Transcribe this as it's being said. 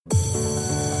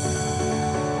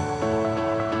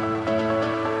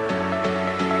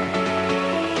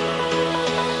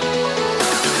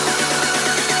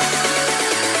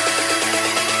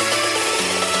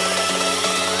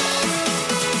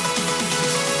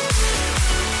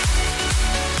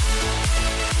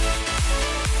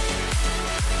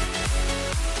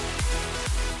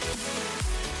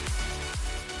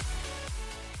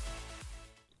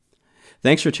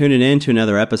Thanks for tuning in to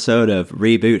another episode of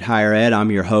Reboot Higher Ed.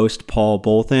 I'm your host, Paul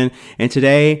Bolton, and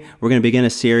today we're going to begin a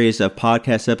series of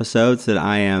podcast episodes that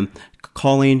I am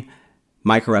calling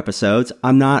micro episodes.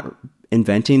 I'm not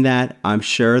inventing that. I'm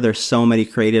sure there's so many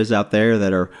creatives out there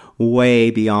that are way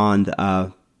beyond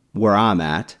where I'm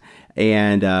at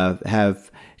and have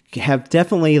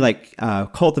definitely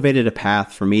cultivated a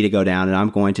path for me to go down, and I'm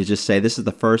going to just say this is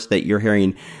the first that you're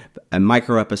hearing a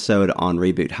micro episode on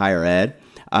Reboot Higher Ed.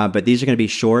 But these are going to be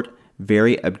short,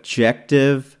 very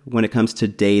objective when it comes to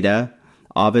data.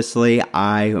 Obviously,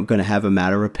 I am going to have a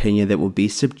matter of opinion that will be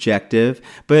subjective,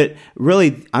 but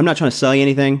really, I'm not trying to sell you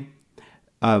anything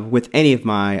with any of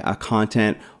my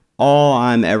content. All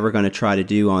I'm ever going to try to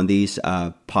do on these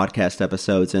podcast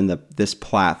episodes and this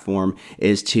platform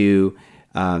is to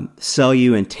sell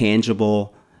you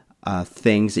intangible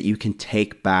things that you can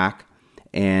take back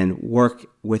and work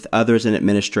with others in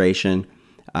administration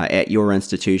at your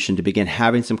institution to begin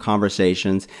having some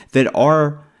conversations that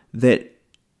are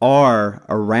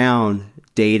around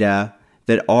data,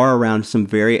 that are around some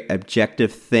very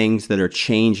objective things that are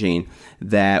changing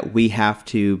that we have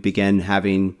to begin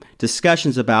having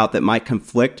discussions about that might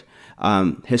conflict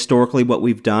historically what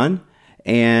we've done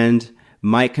and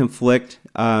might conflict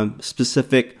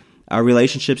specific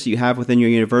relationships that you have within your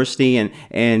university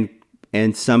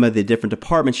and some of the different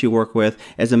departments you work with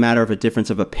as a matter of a difference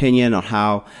of opinion on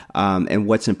how and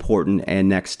what's important and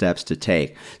next steps to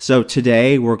take. So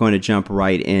today we're going to jump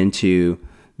right into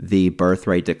the birth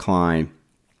rate decline.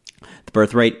 The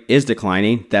birth rate is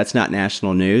declining. That's not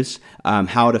national news.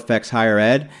 How it affects higher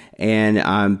ed, and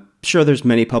I'm sure there's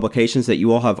many publications that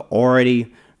you all have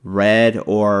already read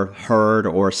or heard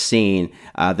or seen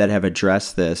that have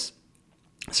addressed this.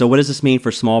 So what does this mean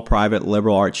for small private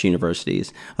liberal arts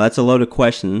universities? Well, that's a loaded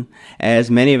question, as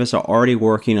many of us are already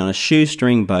working on a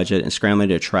shoestring budget and scrambling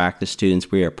to attract the students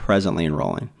we are presently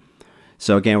enrolling.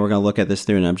 So again, we're going to look at this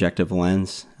through an objective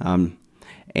lens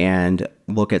and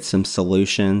look at some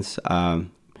solutions,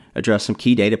 address some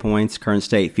key data points, current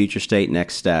state, future state,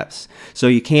 next steps. So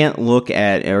you can't look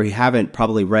at, or you haven't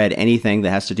probably read anything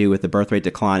that has to do with the birth rate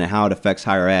decline and how it affects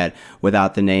higher ed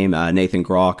without the name Nathan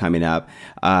Graw coming up.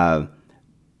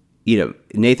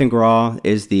 Nathan Graw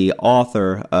is the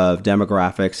author of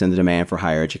Demographics and the Demand for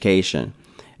Higher Education.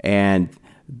 And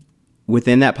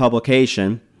within that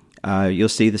publication, you'll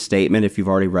see the statement, if you've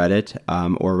already read it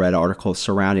or read articles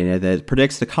surrounding it, that it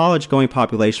predicts the college-going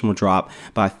population will drop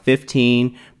by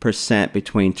 15%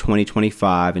 between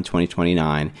 2025 and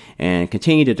 2029 and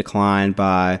continue to decline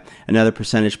by another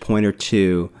percentage point or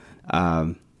two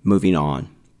moving on.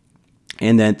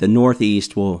 And then the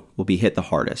Northeast will be hit the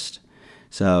hardest.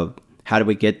 So how did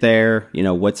we get there?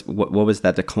 What was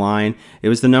that decline? It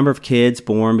was the number of kids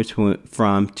born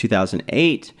from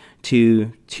 2008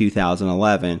 to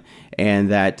 2011,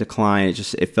 and that decline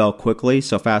it fell quickly.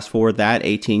 So fast forward that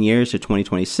 18 years to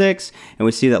 2026, and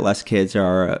we see that less kids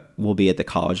will be at the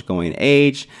college going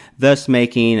age, thus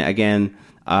making again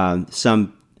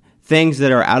some things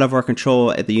that are out of our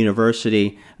control at the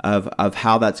university of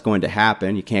how that's going to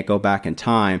happen. You can't go back in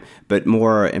time, but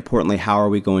more importantly, how are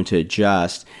we going to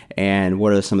adjust, and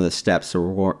what are some of the steps that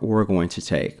we're going to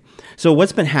take? So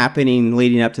what's been happening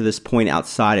leading up to this point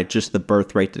outside of just the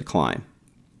birth rate decline?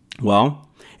 Well,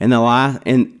 in the last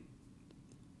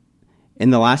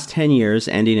 10 years,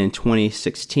 ending in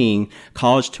 2016,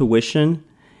 college tuition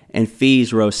and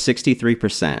fees rose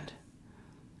 63%.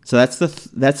 So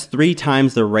that's 3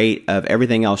 times the rate of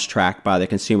everything else tracked by the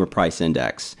Consumer Price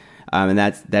Index, and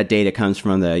that data comes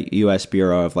from the U.S.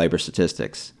 Bureau of Labor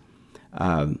Statistics.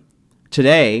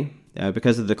 Today,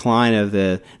 because of the decline of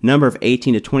the number of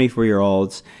 18 to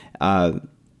 24-year-olds and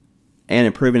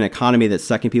improving an economy that's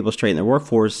sucking people straight in the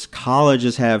workforce,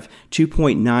 colleges have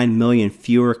 2.9 million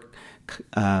fewer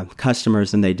customers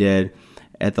than they did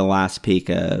at the last peak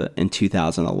in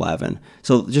 2011.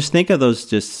 So just think of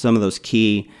some of those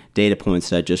key data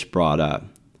points that I just brought up.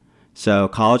 So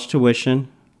college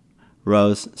tuition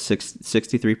rose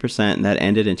 63%, and that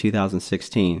ended in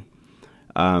 2016,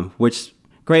 which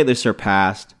greatly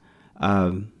surpassed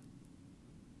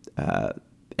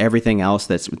everything else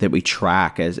that we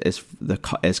track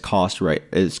as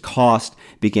cost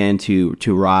began to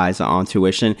rise on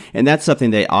tuition, and that's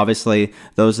something that obviously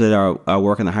those that are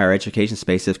work in the higher education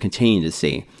space have continued to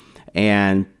see,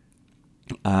 and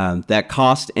that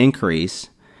cost increase,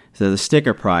 so the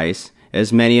sticker price,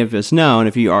 as many of us know, and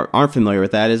if you aren't familiar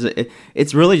with that,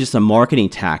 it's really just a marketing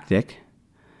tactic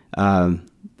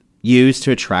used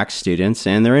to attract students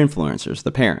and their influencers,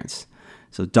 the parents.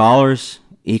 So dollars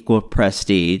equal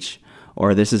prestige,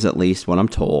 or this is at least what I'm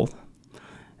told.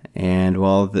 And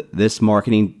this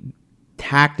marketing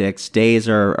tactics, days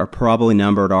are probably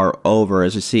numbered or over,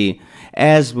 as we see,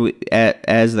 as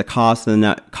the cost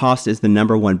is the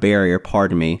number one barrier,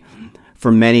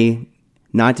 for many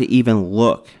not to even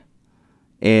look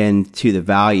into the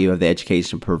value of the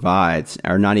education provides,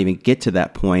 or not even get to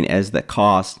that point, as the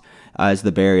cost is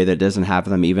the barrier that doesn't have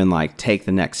them even take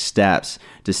the next steps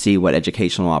to see what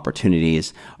educational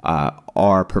opportunities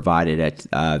are provided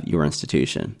at your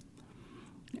institution.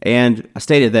 And I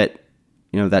stated that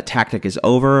that tactic is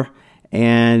over,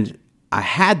 and I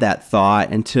had that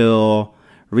thought until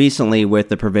recently with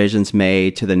the provisions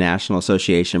made to the National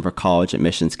Association for College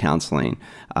Admissions Counseling,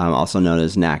 also known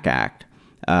as NACAC,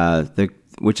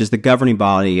 which is the governing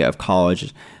body of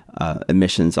college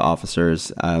admissions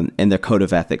officers, and their code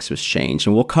of ethics was changed.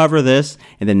 And we'll cover this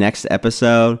in the next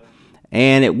episode,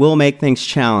 and it will make things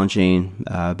challenging,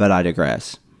 but I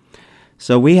digress.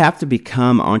 So we have to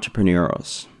become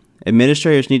entrepreneurials.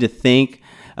 Administrators need to think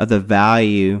of the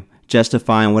value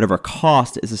justifying whatever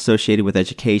cost is associated with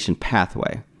education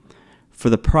pathway. For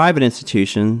the private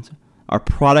institutions, our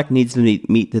product needs to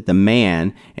meet the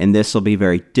demand, and this will be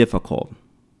very difficult.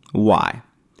 Why?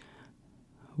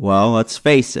 Well, let's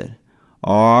face it.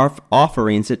 Our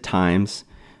offerings at times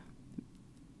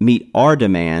meet our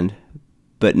demand,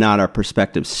 but not our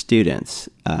prospective students'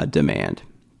 demand.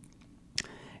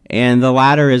 And the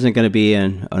latter isn't going to be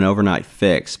an overnight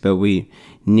fix, but we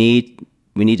need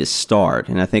to start.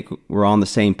 And I think we're on the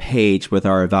same page with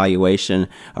our evaluation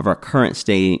of our current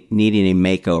state needing a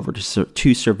makeover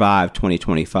to survive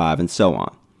 2025 and so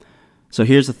on. So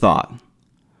here's the thought.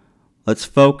 Let's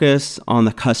focus on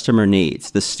the customer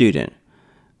needs, the student.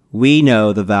 We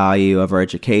know the value of our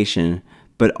education,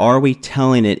 but are we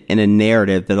telling it in a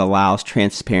narrative that allows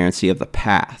transparency of the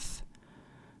path?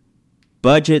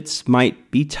 Budgets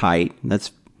might be tight,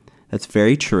 that's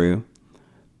very true,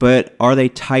 but are they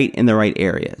tight in the right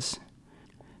areas?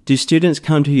 Do students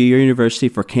come to your university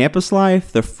for campus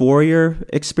life, the four-year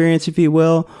experience, if you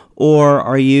will, or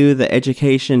are you the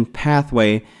education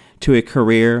pathway to a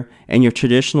career, and your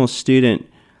traditional student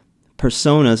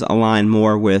personas align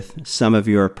more with some of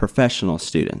your professional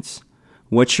students?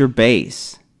 What's your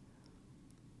base?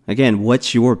 Again,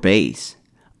 what's your base?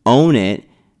 Own it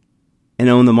and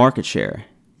own the market share.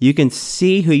 You can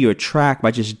see who you attract by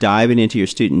just diving into your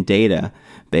student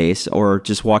database or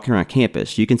just walking around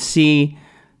campus. You can see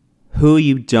who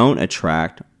you don't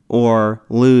attract or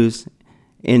lose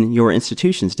in your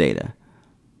institution's data.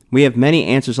 We have many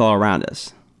answers all around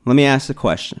us. Let me ask the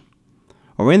question.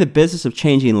 Are we in the business of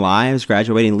changing lives,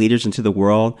 graduating leaders into the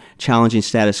world, challenging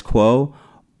status quo,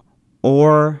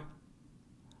 or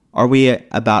are we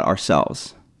about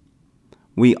ourselves?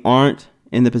 We aren't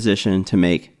in the position to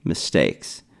make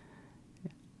mistakes,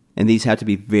 and these have to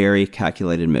be very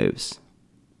calculated moves.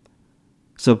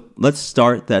 So let's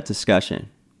start that discussion.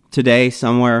 Today,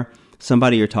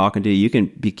 somebody you're talking to, you can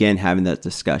begin having that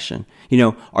discussion.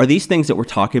 Are these things that we're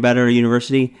talking about at our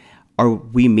university, are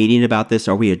we meeting about this?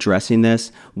 Are we addressing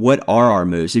this? What are our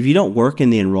moves? If you don't work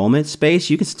in the enrollment space,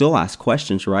 you can still ask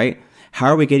questions, right? How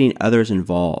are we getting others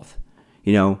involved?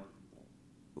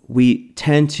 We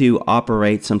tend to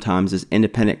operate sometimes as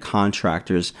independent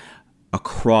contractors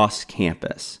across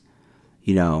campus.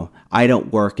 I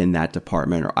don't work in that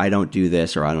department, or I don't do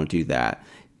this, or I don't do that.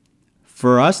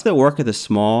 For us that work at the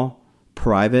small,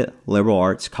 private, liberal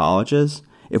arts colleges,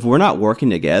 if we're not working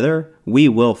together, we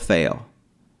will fail.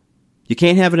 You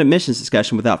can't have an admissions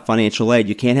discussion without financial aid.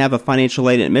 You can't have a financial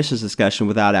aid and admissions discussion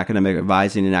without academic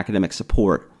advising and academic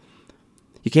support.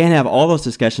 You can't have all those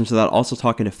discussions without also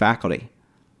talking to faculty.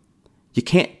 You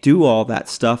can't do all that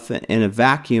stuff in a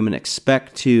vacuum and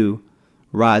expect to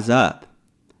rise up.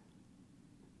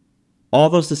 All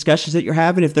those discussions that you're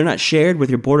having, if they're not shared with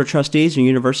your board of trustees and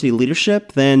university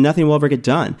leadership, then nothing will ever get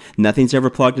done. Nothing's ever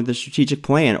plugged into the strategic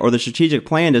plan, or the strategic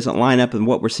plan doesn't line up with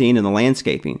what we're seeing in the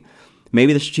landscaping.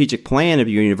 Maybe the strategic plan of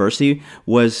your university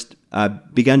was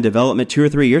begun development 2 or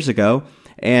 3 years ago,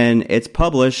 and it's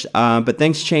published, but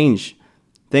things change.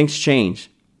 Things change.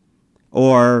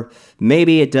 Or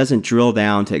maybe it doesn't drill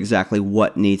down to exactly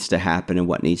what needs to happen and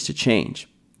what needs to change.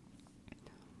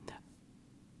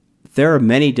 There are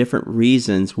many different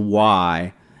reasons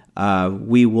why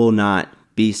we will not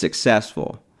be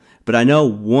successful. But I know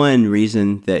one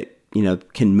reason that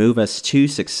can move us to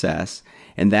success,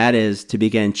 and that is to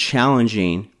begin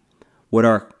challenging what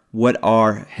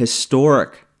our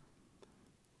historic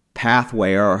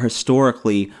pathway, or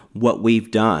historically what we've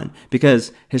done.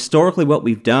 Because historically what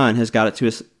we've done has got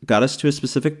us to a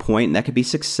specific point, and that could be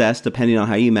success depending on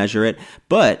how you measure it,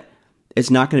 but it's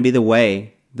not going to be the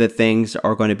way that things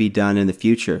are going to be done in the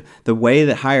future. The way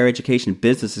that higher education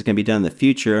business is going to be done in the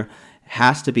future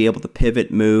has to be able to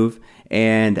pivot, move,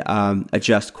 and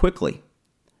adjust quickly.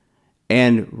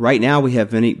 And right now we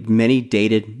have many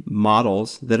dated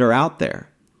models that are out there.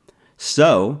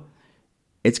 So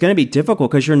it's going to be difficult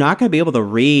because you're not going to be able to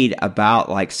read about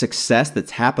like success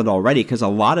that's happened already, because a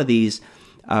lot of these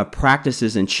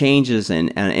practices and changes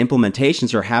and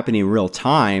implementations are happening in real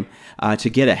time to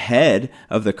get ahead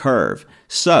of the curve.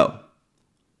 So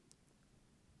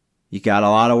you got a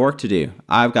lot of work to do.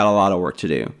 I've got a lot of work to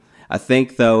do. I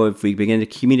think, though, if we begin to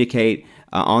communicate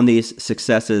on these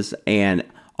successes and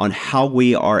on how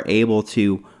we are able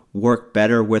to work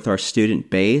better with our student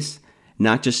base,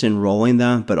 not just enrolling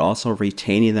them, but also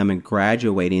retaining them and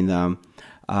graduating them,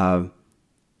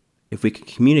 if we can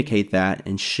communicate that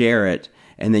and share it,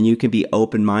 and then you can be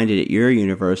open-minded at your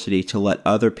university to let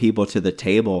other people to the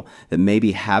table that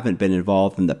maybe haven't been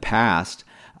involved in the past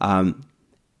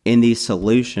in these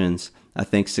solutions, I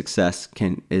think success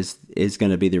is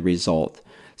going to be the result.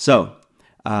 So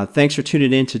thanks for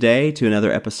tuning in today to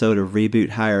another episode of Reboot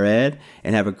Higher Ed,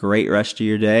 and have a great rest of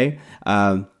your day.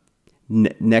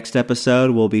 Next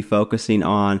episode, we'll be focusing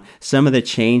on some of the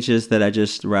changes that I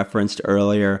just referenced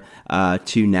earlier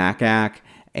to NACAC,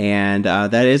 and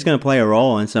that is going to play a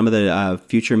role in some of the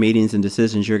future meetings and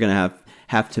decisions you're going to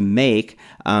have to make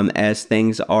as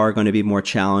things are going to be more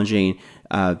challenging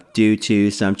due to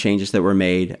some changes that were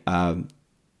made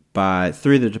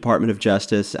through the Department of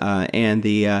Justice and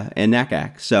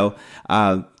NACAC. So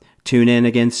tune in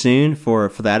again soon for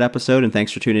that episode, and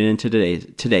thanks for tuning in to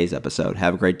today's episode.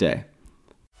 Have a great day.